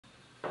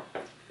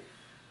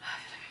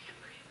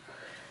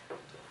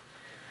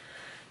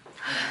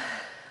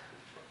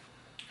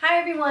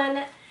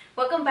everyone,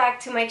 welcome back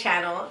to my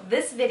channel.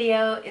 This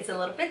video is a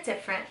little bit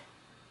different,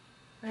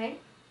 right?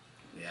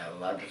 Yeah, a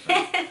lot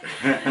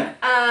different.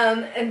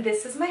 And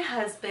this is my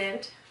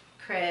husband,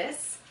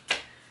 Chris.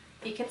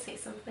 You can say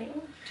something,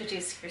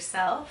 introduce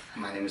yourself.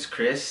 My name is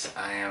Chris.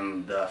 I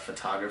am the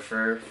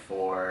photographer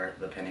for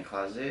the Penny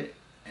Closet,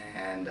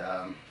 and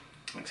I'm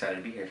excited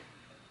to be here.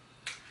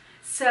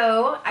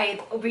 So,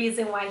 the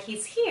reason why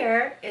he's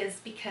here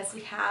is because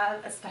we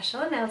have a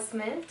special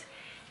announcement,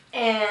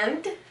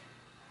 and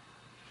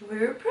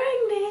we're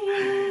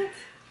pregnant.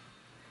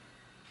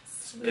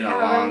 It's been a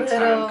long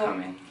time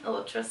coming.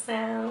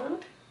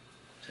 Ultrasound.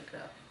 Check it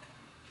out.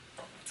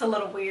 It's a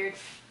little weird.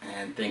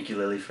 And thank you,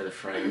 Lily, for the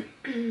frame.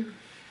 Can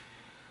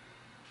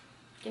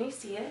you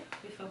see it?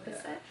 We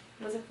focus it?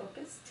 Was it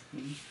focused?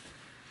 Mm-hmm.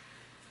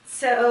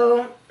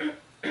 So,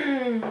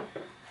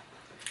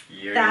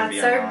 you're gonna be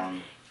a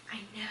mom.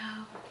 I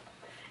know.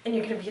 And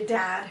you're gonna be a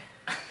dad.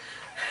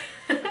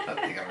 I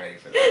think I'm ready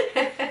for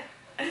that.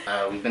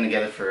 We've been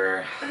together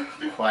for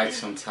quite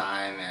some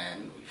time,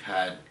 and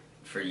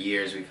for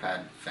years we've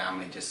had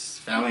family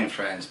and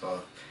friends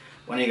both.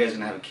 When are you guys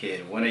gonna have a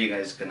kid? When are you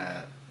guys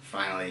gonna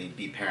finally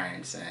be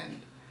parents?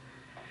 And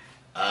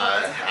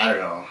I don't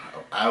know.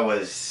 I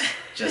was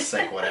just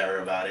like whatever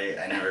about it.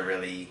 I never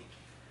really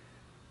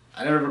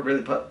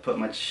put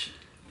much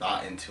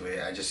thought into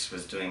it. I just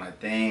was doing my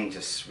thing.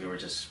 We were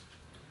just,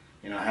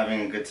 you know,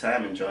 having a good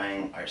time,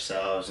 enjoying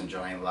ourselves,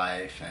 enjoying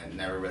life, and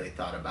never really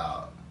thought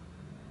about,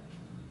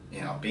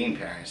 you know, being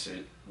parents.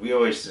 We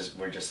always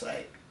were just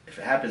like, if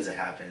it happens, it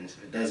happens.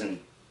 If it doesn't,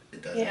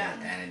 it doesn't. Yeah.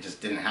 And it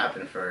just didn't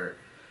happen for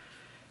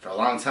a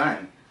long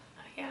time.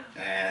 Yeah.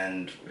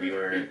 And we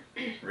were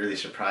really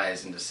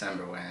surprised in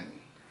December when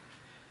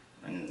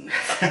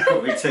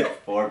we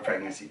took 4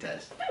 pregnancy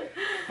tests.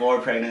 4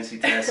 pregnancy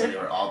tests, and they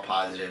were all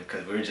positive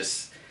because we were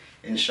just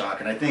in shock.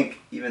 And I think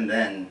even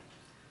then,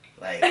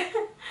 like...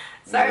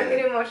 Sorry, I'm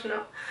getting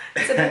emotional.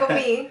 Typical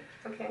me.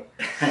 Okay.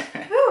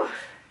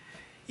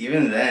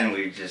 Even then,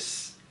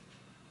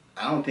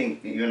 I don't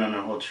think, even on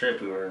our whole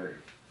trip,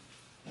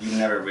 we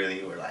never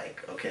really were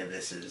like, okay,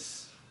 this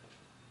is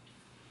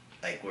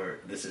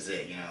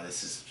it, you know,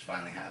 this is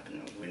finally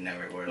happening. We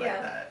never were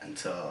like that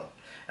until,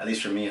 at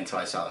least for me, until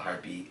I saw the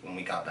heartbeat. When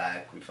we got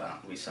back, we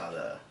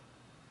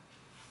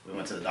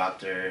went to the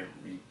doctor,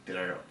 we did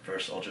our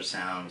first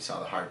ultrasound, we saw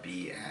the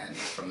heartbeat, and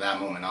from that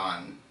moment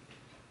on,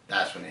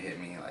 that's when it hit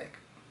me, like,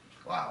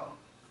 wow.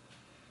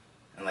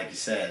 And like you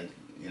said,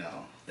 you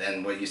know,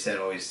 then what you said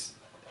always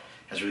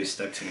has really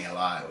stuck to me a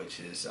lot, which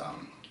is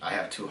I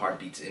have 2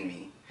 heartbeats in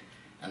me,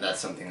 and that's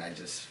something I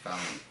just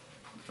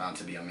found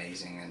to be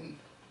amazing, and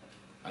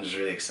I'm just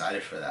really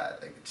excited for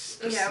that. Like, it's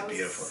just a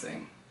beautiful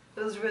thing.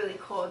 It was really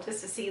cool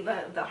just to see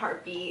the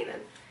heartbeat,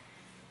 and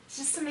it's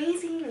just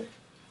amazing.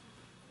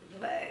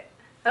 But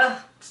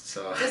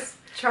so just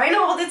trying to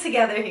hold it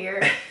together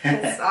here,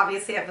 because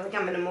obviously I feel like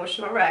I'm an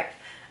emotional wreck.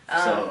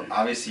 So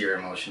obviously you're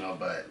emotional,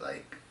 but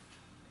like,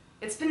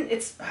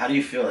 it's. How do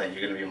you feel like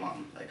you're gonna be a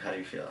mom? Like, how do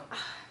you feel?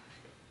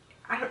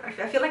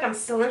 I feel like I'm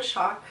still in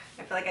shock.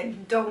 I feel like I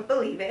don't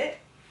believe it.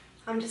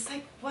 I'm just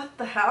like, what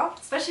the hell?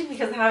 Especially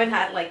because I haven't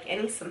had like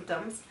any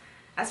symptoms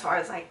as far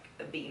as like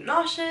being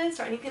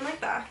nauseous or anything like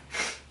that.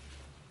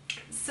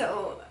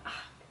 So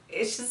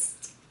it's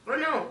just, I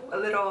don't know, a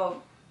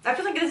little, I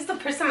feel like this is the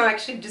first time I'm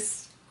actually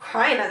just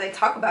crying as I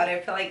talk about it. I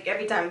feel like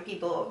every time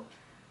people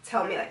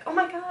tell me like, oh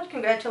my god,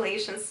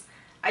 congratulations,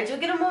 I do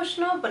get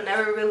emotional, but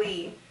never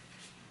really,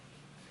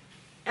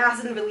 it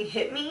hasn't really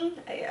hit me.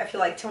 I feel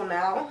like till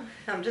now,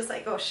 I'm just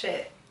like, oh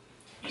shit.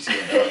 You see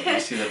the belly. You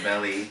see the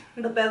belly.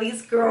 The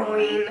belly's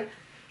growing,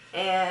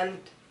 and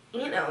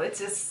you know,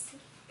 it's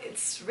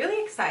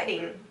really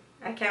exciting.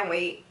 I can't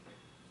wait.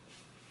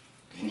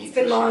 It's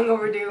been long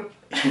overdue.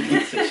 You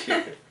need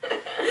tissue.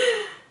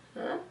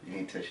 Huh? You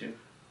need tissue?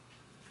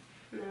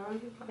 No,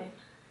 I'm fine.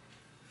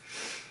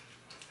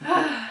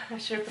 I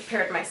should have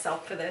prepared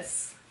myself for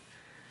this.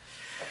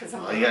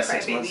 Well, you got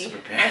 6 months to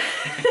prepare.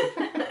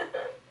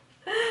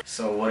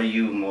 So, what are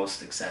you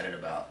most excited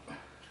about?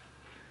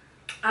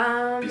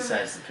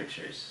 Besides the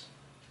pictures.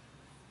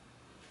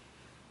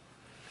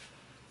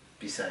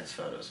 Besides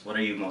photos. What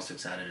are you most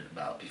excited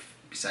about?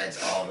 Besides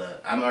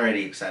I'm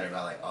already excited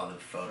about like all the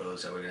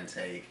photos that we're going to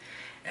take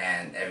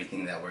and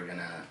everything that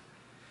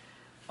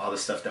all the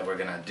stuff that we're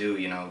going to do,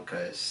 you know,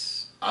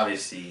 because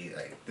obviously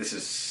like this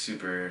is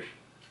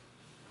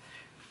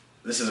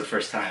the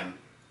first time.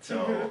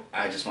 So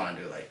I just want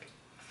to do like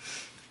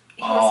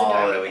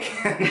all that we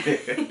can do.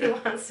 He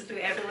wants to do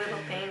every little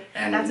thing.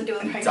 And not to do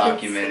with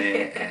document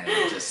it and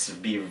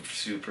just be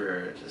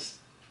super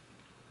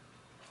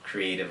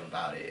creative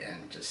about it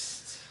and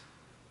just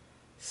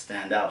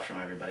stand out from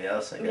everybody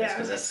else, I guess.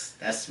 Because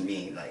that's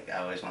me. Like, I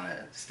always want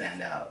to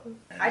stand out.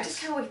 I just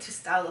can't wait to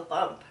style the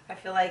bump. I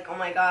feel like, oh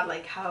my god,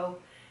 like how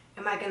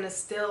am I going to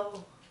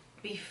still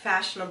be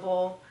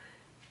fashionable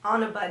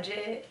on a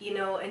budget, you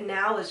know? And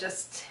now is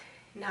just,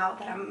 now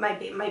that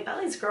my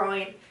belly's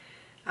growing,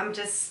 I'm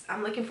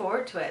looking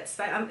forward to it.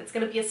 So it's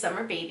going to be a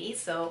summer baby,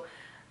 so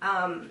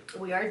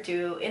we are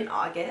due in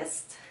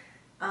August.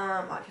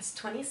 August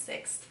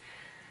 26th.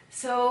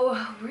 So,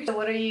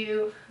 what are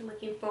you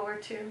looking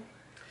forward to?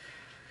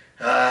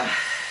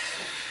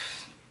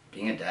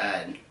 Being a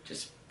dad,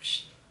 just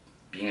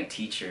being a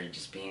teacher,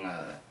 just being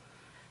a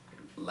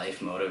life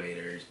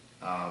motivator,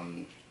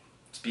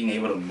 just being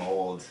able to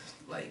mold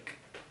like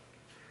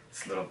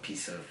this little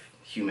piece of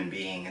human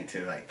being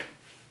into like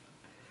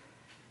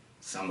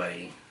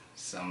somebody,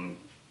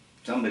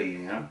 you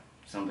know,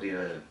 somebody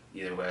to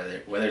either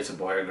whether it's a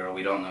boy or girl,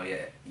 we don't know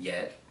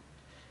yet.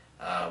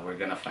 We're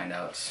gonna find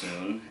out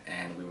soon,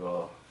 and we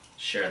will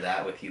share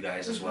that with you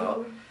guys as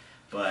well.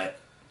 But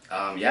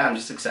yeah, I'm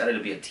just excited to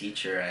be a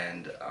teacher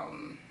and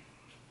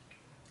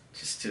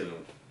just to,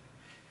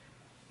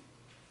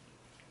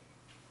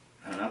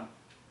 I don't know,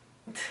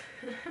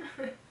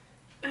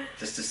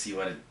 just to see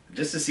what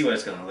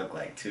it's gonna look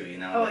like too, you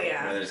know. Oh like,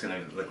 yeah. Whether it's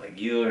gonna look like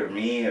you or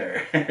me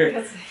or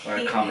or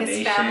a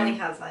combination. His family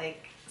has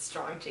like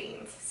strong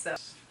genes.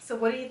 So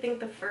what do you think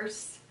the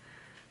first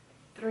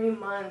 3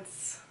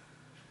 months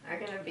are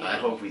gonna be? I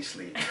hope we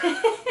sleep.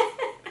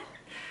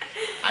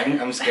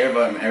 I'm scared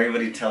about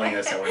everybody telling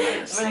us that we're not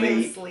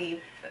gonna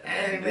sleep.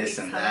 And this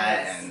and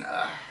that, and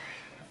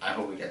I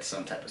hope we get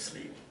some type of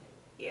sleep.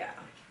 Yeah.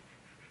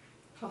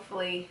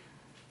 Hopefully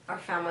our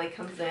family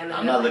comes in. And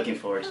I'm not looking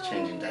forward to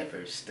changing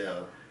diapers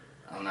still.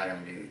 I'm not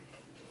gonna be...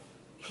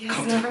 He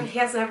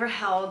has never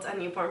held a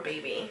newborn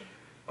baby.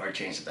 Or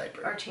changed a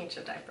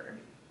diaper.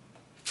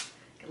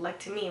 Good luck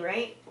to me,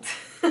 right?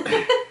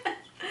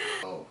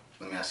 Oh,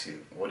 let me ask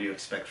you, what do you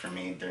expect from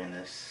me during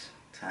this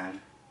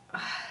time?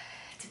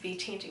 To be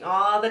changing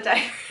all the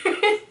diapers.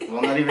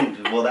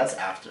 Well, that's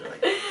after.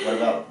 Like, what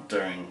about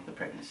during the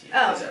pregnancy?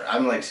 Oh.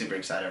 I'm like super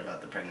excited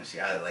about the pregnancy.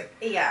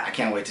 Yeah. I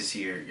can't wait to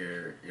see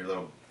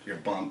your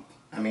bump.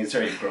 I mean, it's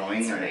already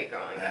growing. It's already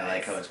growing. I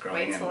like how it's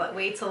growing.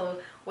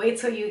 Wait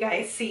till you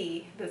guys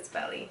see this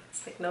belly.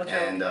 It's like no joke.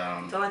 And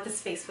don't let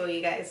this face fool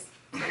you guys.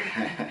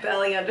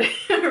 Belly under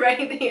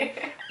right here.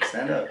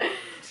 Stand up.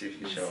 See if you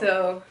can show.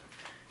 So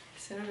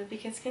I don't know if you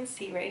guys can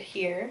see right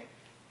here.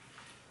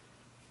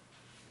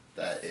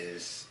 That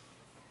is.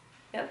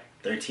 Yep.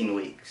 13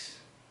 weeks.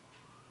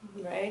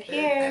 Right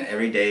here. And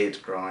every day it's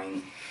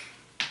growing.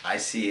 I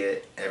see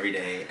it every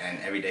day, and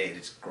every day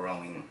it's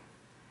growing.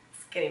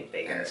 It's getting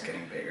bigger. And it's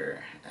getting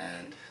bigger,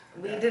 and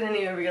we didn't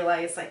even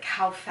realize like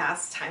how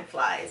fast time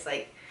flies.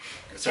 Like,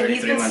 it's already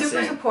and he's 3 been months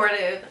super in.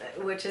 supportive,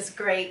 which is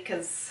great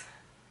because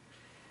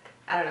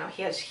I don't know.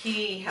 He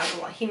has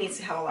a lot. He needs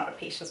to have a lot of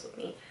patience with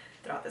me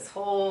throughout this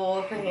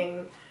whole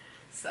thing.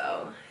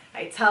 So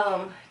I tell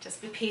him,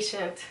 just be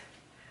patient.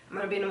 I'm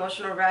gonna be an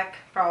emotional wreck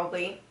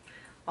probably,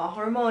 all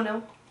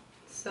hormonal.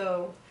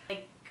 So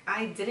like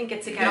I didn't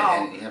get sick at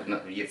all. And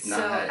you've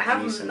not I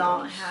have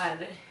not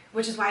had,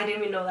 which is why I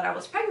didn't even know that I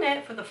was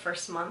pregnant for the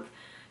first month.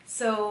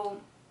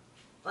 So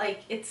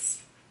like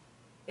it's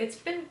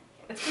been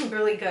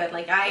really good.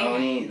 Like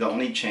the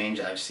only change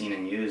I've seen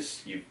in you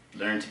is you've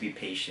learned to be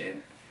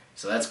patient,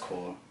 so that's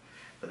cool.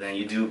 But then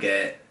you do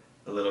get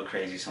a little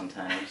crazy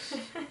sometimes,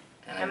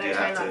 and I do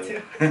have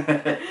to.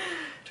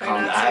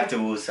 I have to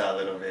woosah a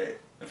little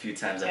bit. A few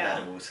times I've had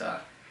to woosah,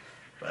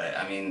 but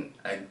I mean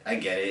I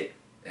get it,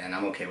 and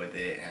I'm okay with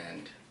it,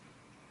 and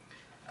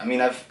I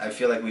mean I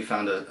feel like we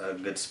found a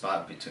good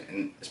spot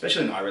between,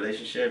 especially in our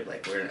relationship.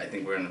 Like I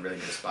think we're in a really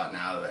good spot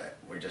now that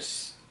we're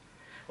just,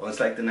 well,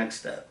 it's like the next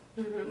step.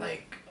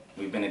 Like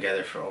we've been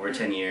together for over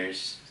 10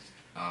 years,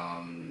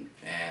 and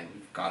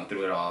we've gone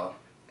through it all,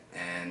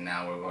 and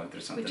now we're going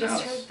through something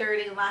else. We just turned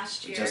 30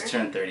 last year. Just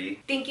turned 30.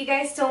 Thank you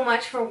guys so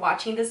much for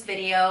watching this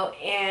video,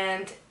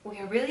 and we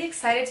are really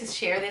excited to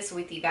share this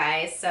with you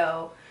guys.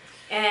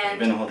 We've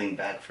been holding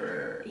back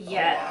for a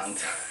long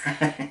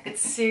time.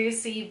 It's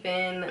seriously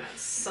been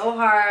so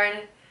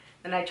hard,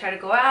 and I try to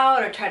go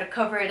out or try to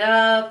cover it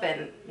up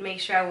and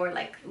make sure I wear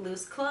like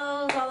loose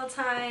clothes all the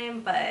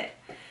time, but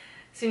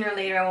sooner or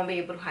later I won't be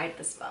able to hide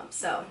this bump.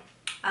 So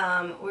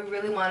we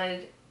really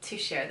wanted to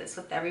share this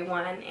with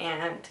everyone,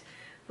 and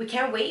we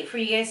can't wait for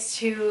you guys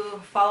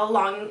to follow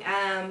along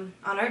on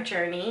our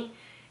journey,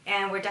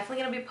 and we're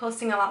definitely going to be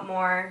posting a lot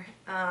more.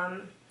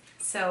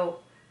 So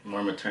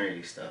more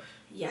maternity stuff.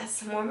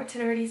 Yes, more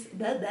maternities.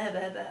 Blah, blah,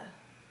 blah, blah.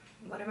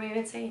 What am I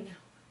even saying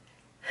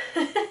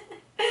now?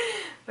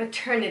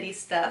 Maternity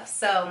stuff.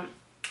 So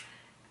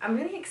I'm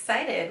really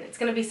excited. It's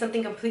going to be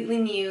something completely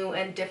new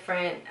and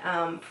different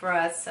for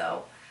us.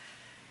 So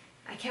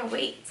I can't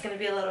wait. It's going to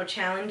be a little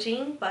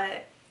challenging,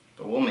 but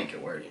we'll make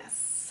it work.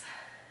 Yes.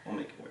 We'll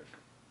make it work.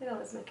 We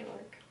always make it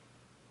work.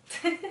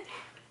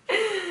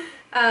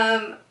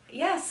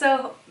 Yeah,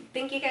 so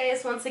thank you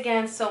guys once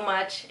again so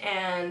much,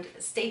 and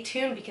stay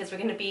tuned because we're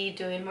going to be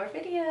doing more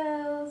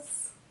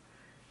videos.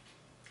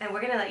 And we're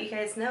going to let you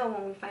guys know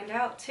when we find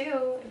out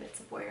too if it's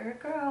a boy or a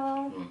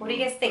girl. What do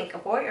you guys think, a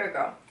boy or a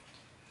girl?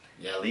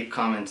 Yeah, leave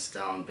comments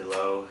down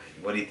below.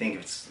 What do you think,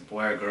 if it's a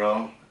boy or a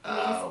girl?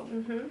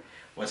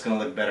 What's going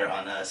to look better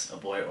on us, a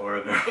boy or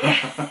a girl?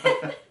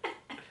 I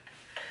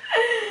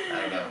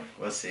don't know.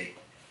 We'll see.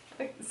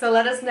 So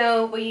let us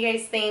know what you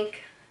guys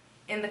think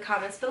in the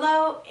comments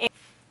below.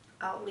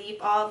 I'll leave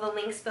all the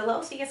links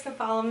below so you guys can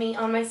follow me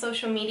on my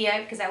social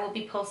media, because I will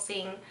be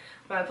posting on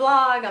my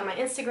blog, on my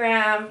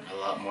Instagram. A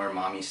lot more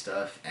mommy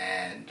stuff,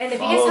 and if you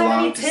follow guys have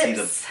along any to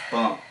tips, see the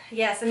bump.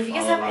 yes, and if you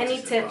guys Follow have along to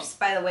any see the tips, bump.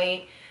 by the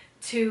way,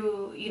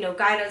 to, you know,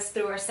 guide us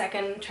through our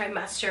second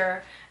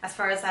trimester, as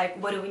far as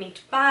like what do we need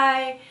to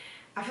buy.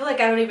 I feel like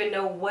I don't even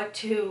know what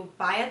to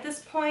buy at this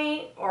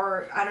point,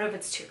 or I don't know if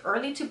it's too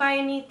early to buy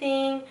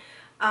anything.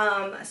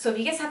 So if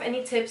you guys have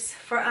any tips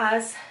for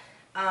us,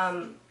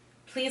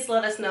 please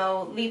let us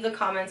know. Leave the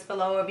comments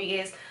below, or if you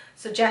guys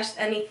suggest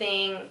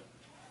anything,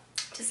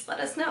 just let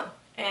us know.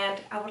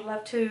 And I would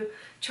love to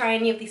try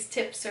any of these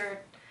tips or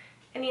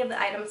any of the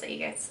items that you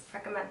guys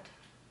recommend.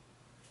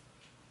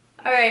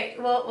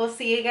 Alright, well, we'll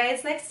see you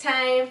guys next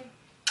time.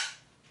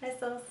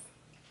 Besos.